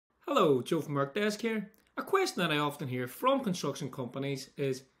Hello, Joe from Archdesk here. A question that I often hear from construction companies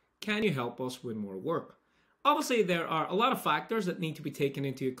is, can you help us win more work? Obviously, there are a lot of factors that need to be taken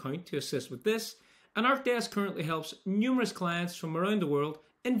into account to assist with this, and Archdesk currently helps numerous clients from around the world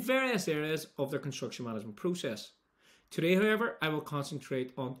in various areas of their construction management process. Today, however, I will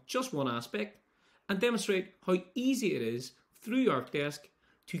concentrate on just one aspect and demonstrate how easy it is through Archdesk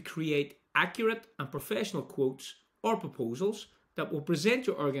to create accurate and professional quotes or proposals that will present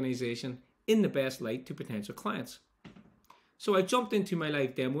your organization in the best light to potential clients. So I've jumped into my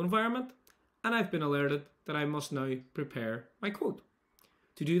live demo environment and I've been alerted that I must now prepare my quote.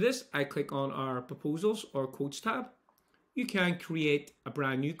 To do this, I click on our proposals or quotes tab. You can create a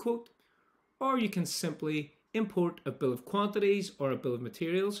brand new quote, or you can simply import a bill of quantities or a bill of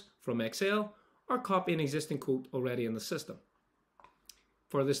materials from Excel, or copy an existing quote already in the system.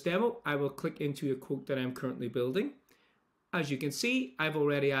 For this demo, I will click into a quote that I'm currently building. As you can see, I've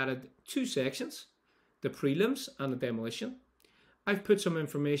already added two sections, the prelims and the demolition. I've put some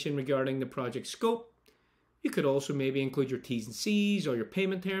information regarding the project scope. You could also maybe include your T's and C's or your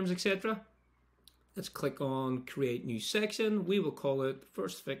payment terms, etc. Let's click on create new section. We will call it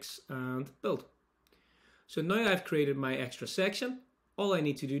first fix and build. So now I've created my extra section. All I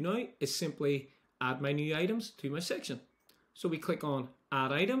need to do now is simply add my new items to my section. So we click on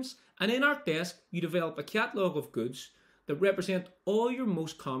add items, and in Archdesk you develop a catalogue of goods that represent all your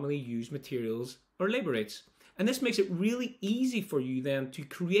most commonly used materials or labor rates. And this makes it really easy for you then to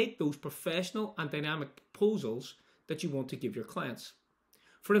create those professional and dynamic proposals that you want to give your clients.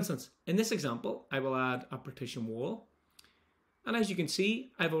 For instance, in this example, I will add a partition wall. And as you can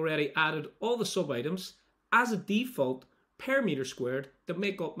see, I've already added all the sub-items as a default per meter squared that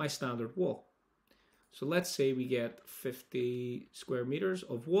make up my standard wall. So let's say we get 50 square meters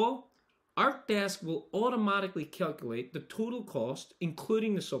of wall. Archdesk will automatically calculate the total cost,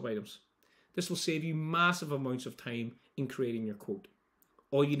 including the sub-items. This will save you massive amounts of time in creating your quote.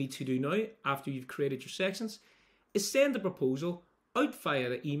 All you need to do now, after you've created your sections, is send the proposal out via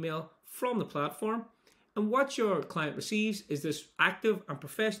the email from the platform, and what your client receives is this active and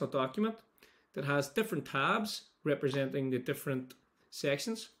professional document that has different tabs representing the different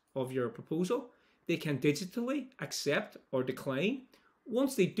sections of your proposal. They can digitally accept or decline.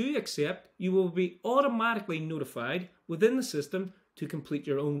 Once they do accept, you will be automatically notified within the system to complete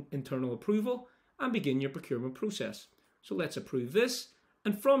your own internal approval and begin your procurement process. So let's approve this,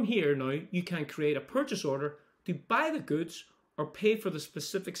 and from here now you can create a purchase order to buy the goods or pay for the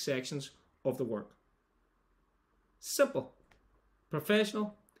specific sections of the work. Simple,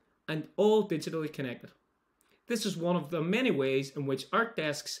 professional, and all digitally connected. This is one of the many ways in which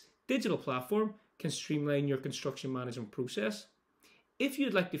Archdesk's digital platform can streamline your construction management process. If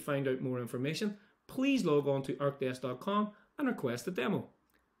you'd like to find out more information, please log on to archdesk.com and request a demo.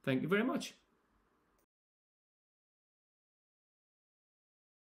 Thank you very much.